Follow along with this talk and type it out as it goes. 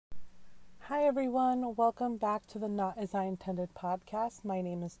Hi, everyone. Welcome back to the Not As I Intended podcast. My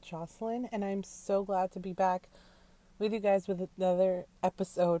name is Jocelyn, and I'm so glad to be back with you guys with another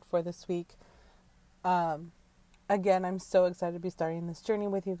episode for this week. Again, I'm so excited to be starting this journey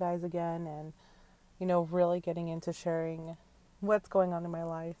with you guys again and, really getting into sharing what's going on in my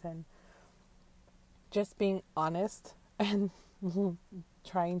life and just being honest and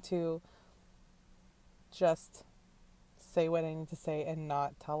trying to just say what I need to say and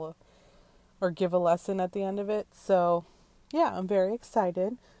not tell or give a lesson at the end of it. So, yeah, I'm very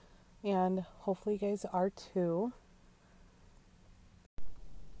excited, and hopefully you guys are too.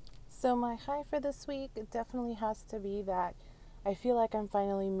 So, my high for this week definitely has to be that I feel like I'm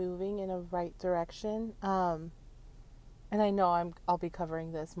finally moving in a right direction. And I know I'll be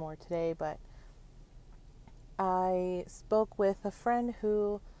covering this more today, but I spoke with a friend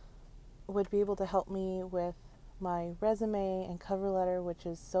who would be able to help me with my resume and cover letter, which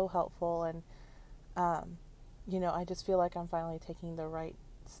is so helpful. And I just feel like I'm finally taking the right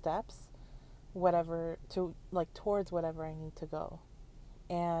steps, towards whatever I need to go.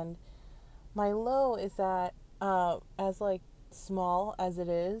 And my low is that, as small as it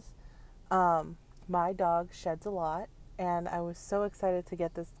is, my dog sheds a lot, and I was so excited to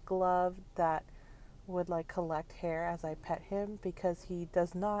get this glove that would collect hair as I pet him because he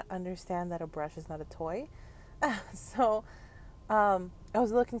does not understand that a brush is not a toy. So I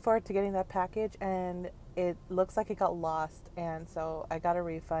was looking forward to getting that package, and it looks like it got lost, and so I got a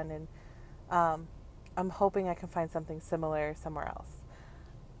refund, and I'm hoping I can find something similar somewhere else.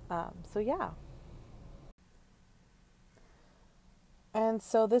 So yeah. And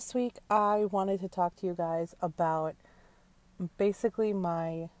so this week I wanted to talk to you guys about basically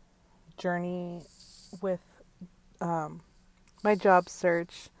my journey with my job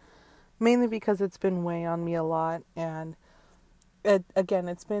search, mainly because it's been weighing on me a lot, and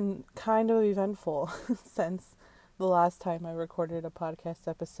it's been kind of eventful since the last time I recorded a podcast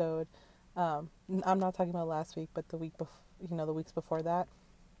episode. I'm not talking about last week, but the week before, the weeks before that.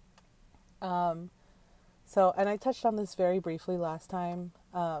 And I touched on this very briefly last time.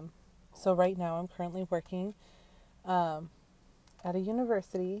 So right now I'm currently working at a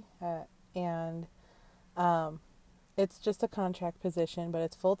university, and it's just a contract position, but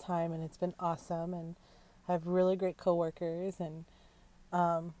it's full time, and it's been awesome, and I have really great coworkers, and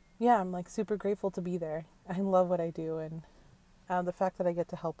I'm super grateful to be there. I love what I do, and the fact that I get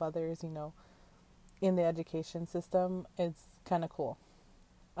to help others, in the education system is kind of cool.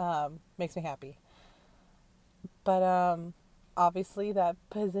 Makes me happy. But obviously that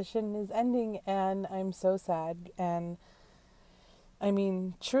position is ending, and I'm so sad. And I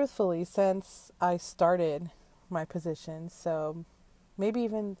mean, truthfully, since I started my position, so maybe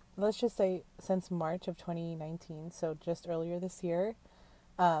even, let's just say, since March of 2019, so just earlier this year,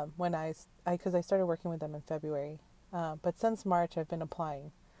 when because I started working with them in February. But since March, I've been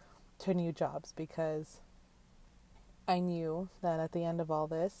applying to new jobs because I knew that at the end of all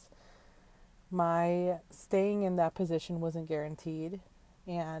this, my staying in that position wasn't guaranteed.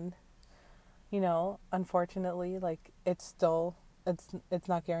 And, unfortunately, it's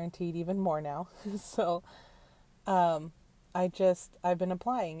not guaranteed even more now. So, I've been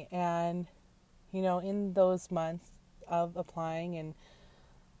applying, and, in those months of applying and,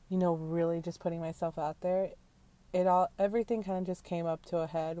 really just putting myself out there, everything kind of just came up to a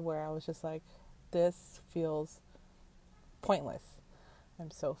head where I was just like, this feels pointless.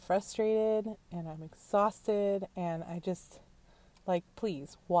 I'm so frustrated and I'm exhausted, and I just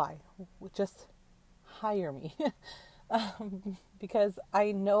please, why? Just hire me. Because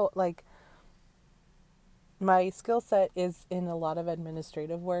I know my skill set is in a lot of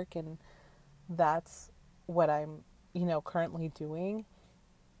administrative work, and that's what I'm, currently doing.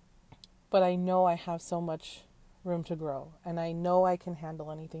 But I know I have so much room to grow, and I know I can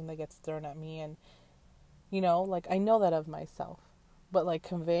handle anything that gets thrown at me, and I know that of myself. But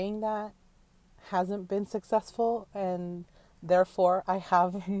conveying that hasn't been successful, and therefore I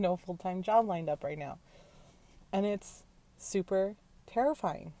have no full-time job lined up right now. And it's super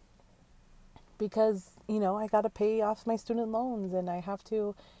terrifying because, I got to pay off my student loans, and I have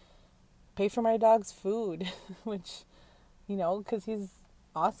to pay for my dog's food, which, because he's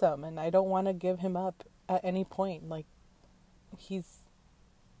awesome, and I don't want to give him up at any point. He's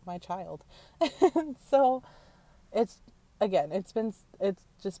my child. So it's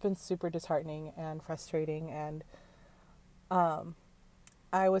just been super disheartening and frustrating. And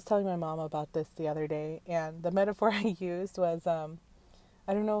I was telling my mom about this the other day, and the metaphor I used was, I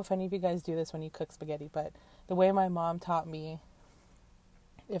don't know if any of you guys do this when you cook spaghetti, but the way my mom taught me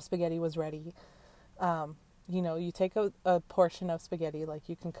if spaghetti was ready, you take a portion of spaghetti, like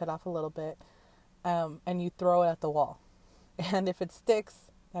you can cut off a little bit, and you throw it at the wall. And if it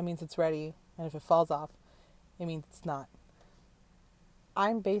sticks, that means it's ready. And if it falls off, it means it's not.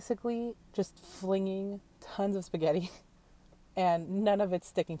 I'm basically just flinging tons of spaghetti and none of it's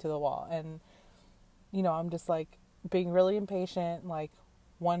sticking to the wall. And, I'm just like being really impatient, like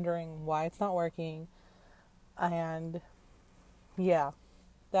wondering why it's not working. And yeah,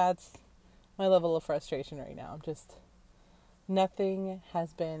 that's my level of frustration right now. Just nothing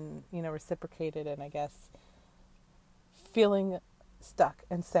has been, reciprocated, and I guess feeling stuck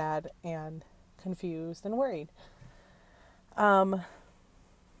and sad and confused and worried.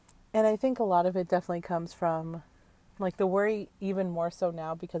 And I think a lot of it definitely comes from like the worry even more so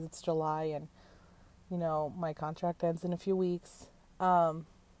now because it's July and, my contract ends in a few weeks.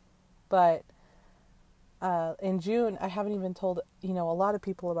 But in June, I haven't even told, a lot of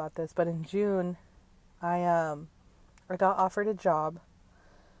people about this, but in June, I got offered a job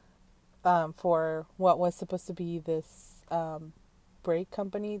for what was supposed to be this brake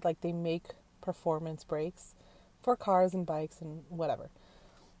company. Like they make performance brakes for cars and bikes and whatever.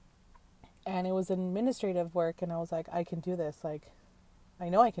 And it was administrative work, and I was like, I can do this. Like, I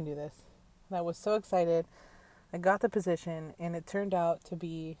know I can do this. And I was so excited. I got the position, and it turned out to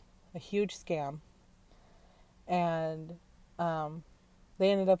be a huge scam. And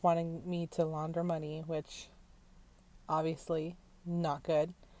they ended up wanting me to launder money, which obviously not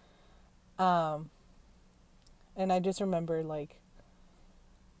good. And I just remember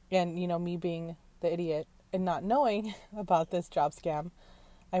and me being the idiot and not knowing about this job scam,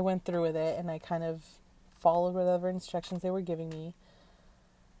 I went through with it and I kind of followed whatever instructions they were giving me.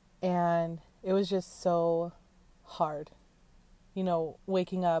 And it was just so hard,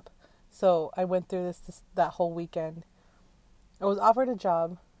 waking up. So I went through that whole weekend. I was offered a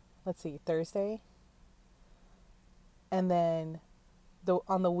job, Thursday. And then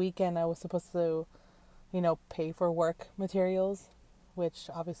on the weekend I was supposed to, pay for work materials, which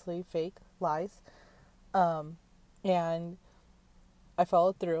obviously fake, lies. And I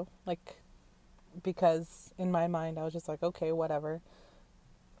followed through, because in my mind I was just like, okay, whatever.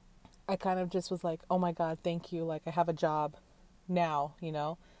 I kind of just was like, oh my God, thank you. Like I have a job now,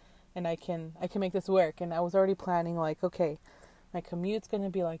 and I can make this work. And I was already planning okay, my commute's going to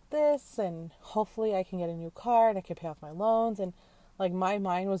be like this, and hopefully I can get a new car and I can pay off my loans. And my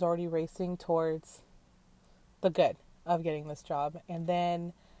mind was already racing towards the good of getting this job. And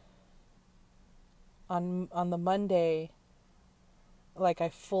then on the Monday, I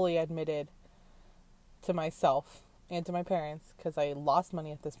fully admitted to myself and to my parents, because I lost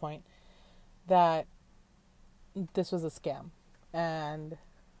money at this point, that this was a scam. And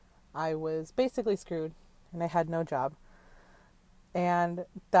I was basically screwed and I had no job. And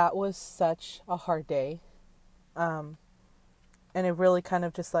that was such a hard day. And it really kind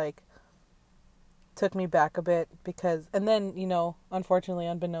of just took me back a bit because, and then, unfortunately,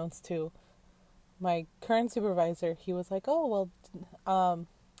 unbeknownst to my current supervisor, he was like, oh, well,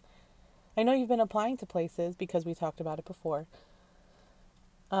 I know you've been applying to places because we talked about it before.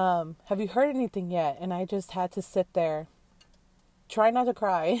 Have you heard anything yet? And I just had to sit there, try not to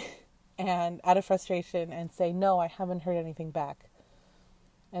cry, and out of frustration and say, no, I haven't heard anything back.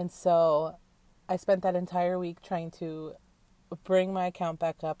 And so I spent that entire week trying to bring my account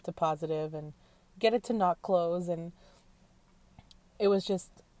back up to positive and get it to not close. And it was just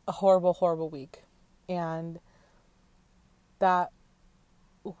a horrible, horrible week. And that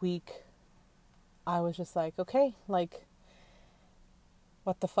week, I was just like, okay, what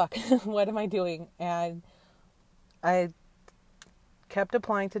the fuck? What am I doing? And I kept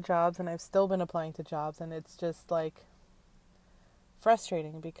applying to jobs, and I've still been applying to jobs, and it's just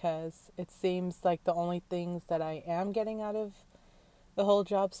frustrating because it seems like the only things that I am getting out of the whole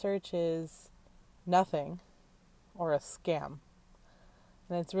job search is nothing or a scam.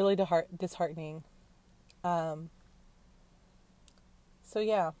 And it's really disheartening. So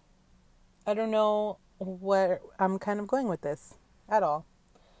yeah, I don't know where I'm kind of going with this at all.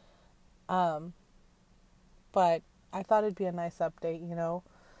 But I thought it'd be a nice update,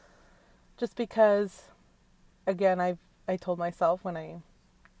 just because, again, I told myself when I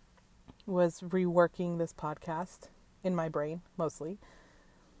was reworking this podcast in my brain, mostly,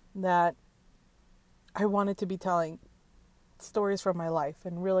 that I wanted to be telling stories from my life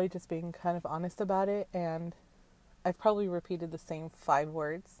and really just being kind of honest about it. And I've probably repeated the same 5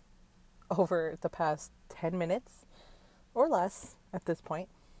 words over the past 10 minutes or less at this point,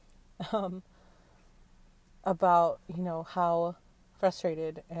 about, how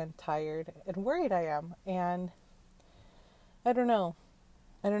frustrated and tired and worried I am. And I don't know.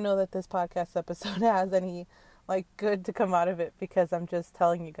 I don't know that this podcast episode has any like good to come out of it, because I'm just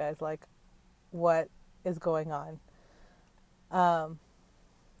telling you guys like what is going on. Um,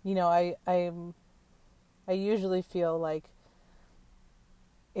 I usually feel like,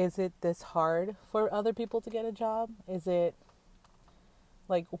 is it this hard for other people to get a job? Is it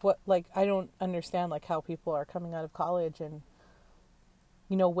like what, like I don't understand like how people are coming out of college and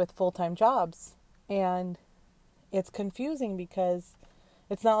with full-time jobs, and it's confusing because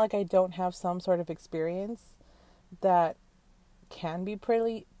it's not like I don't have some sort of experience that can be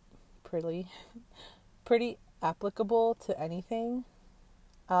pretty pretty applicable to anything.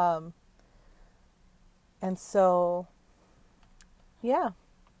 Um, and so, yeah,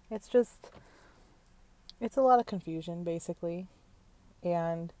 it's just, it's a lot of confusion basically.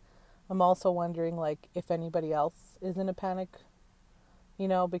 And I'm also wondering like if anybody else is in a panic,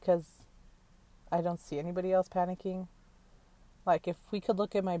 because I don't see anybody else panicking. Like if we could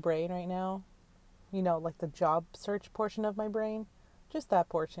look at my brain right now, like the job search portion of my brain, just that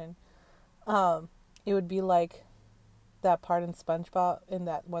portion, it would be like that part in SpongeBob, in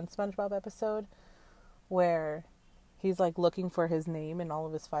that one SpongeBob episode where he's like looking for his name in all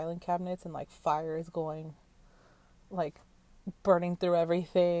of his filing cabinets, and like fire is going, like burning through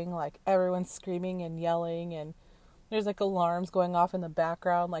everything, like everyone's screaming and yelling, and there's like alarms going off in the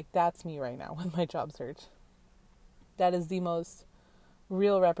background. Like that's me right now with my job search. That is the most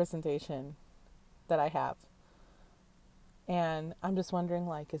real representation that I have. And I'm just wondering,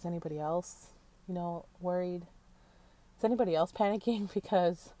 like, is anybody else, worried? Is anybody else panicking?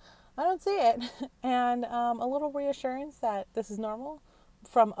 Because I don't see it. And a little reassurance that this is normal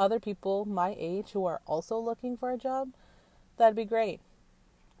from other people my age who are also looking for a job, that'd be great.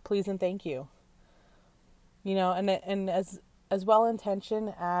 Please and thank you. And as well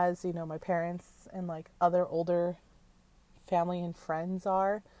intentioned as, my parents and like other older family and friends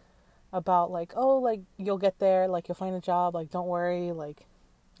are about like, oh, like you'll get there, like you'll find a job, like don't worry, like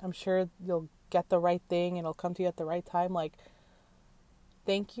I'm sure you'll get the right thing and it'll come to you at the right time. Like,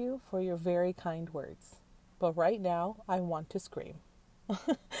 thank you for your very kind words. But right now I want to scream.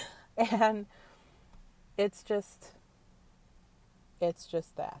 And it's just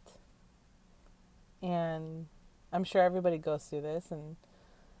that. And I'm sure everybody goes through this, and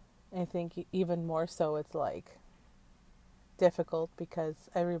I think even more so it's like difficult because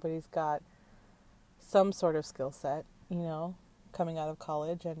everybody's got some sort of skill set, coming out of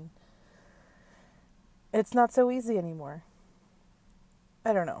college, and it's not so easy anymore.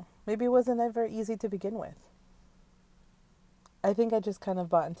 I don't know. Maybe it wasn't ever easy to begin with. I think I just kind of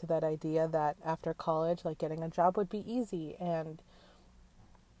bought into that idea that after college, like getting a job would be easy, and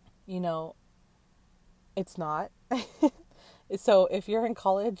it's not. So if you're in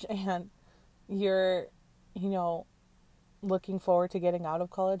college and you're, looking forward to getting out of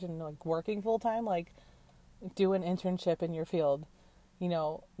college and like working full time, like do an internship in your field,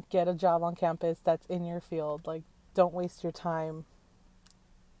 get a job on campus that's in your field. Like don't waste your time.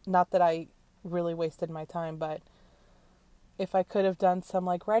 Not that I really wasted my time, but if I could have done some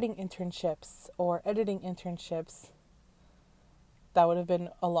like writing internships or editing internships, that would have been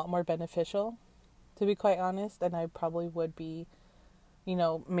a lot more beneficial, to be quite honest. And I probably would be,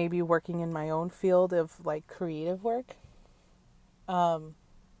 maybe working in my own field of like creative work. But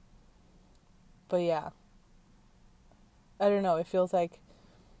yeah, I don't know. It feels like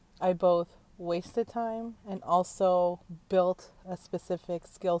I both wasted time and also built a specific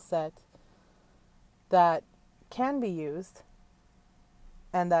skill set that can be used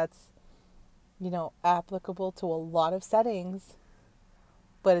and that's, applicable to a lot of settings,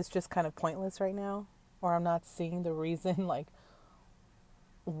 but it's just kind of pointless right now, or I'm not seeing the reason like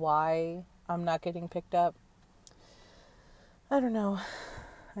why I'm not getting picked up. I don't know.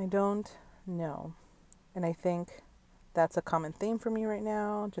 I don't know. And I think that's a common theme for me right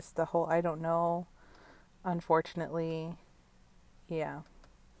now. Just the whole I don't know. Unfortunately, yeah.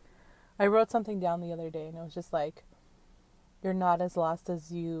 I wrote something down the other day and it was just like, you're not as lost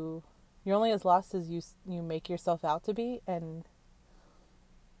as you're only as lost as you make yourself out to be. And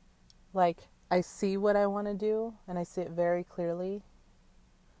like, I see what I want to do and I see it very clearly.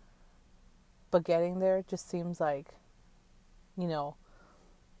 But getting there just seems like,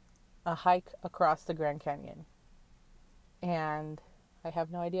 a hike across the Grand Canyon. And I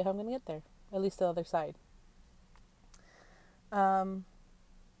have no idea how I'm going to get there, at least the other side. I'm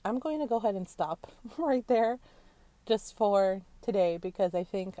going to go ahead and stop right there just for today, because I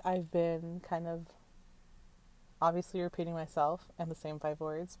think I've been kind of obviously repeating myself and the same 5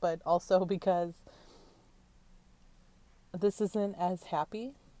 words, but also because this isn't as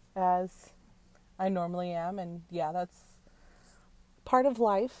happy as I normally am. And yeah, that's part of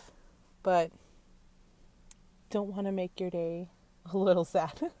life, but don't want to make your day a little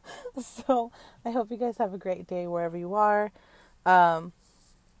sad. So I hope you guys have a great day wherever you are. Go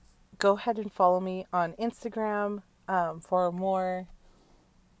ahead and follow me on Instagram for more,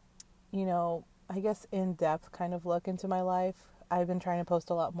 I guess in-depth kind of look into my life. I've been trying to post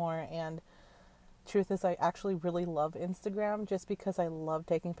a lot more, and truth is I actually really love Instagram just because I love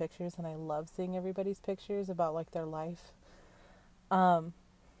taking pictures and I love seeing everybody's pictures about like their life.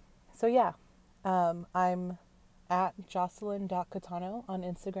 So yeah, I'm at jocelyn.catano on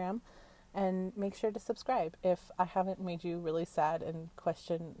Instagram, and make sure to subscribe if I haven't made you really sad and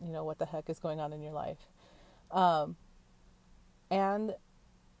question, what the heck is going on in your life. And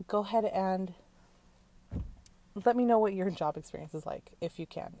go ahead and let me know what your job experience is like, if you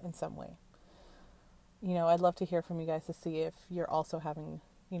can, in some way. I'd love to hear from you guys to see if you're also having,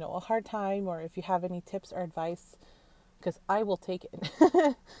 a hard time, or if you have any tips or advice, because I will take it.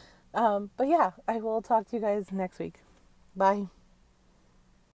 But yeah, I will talk to you guys next week. Bye.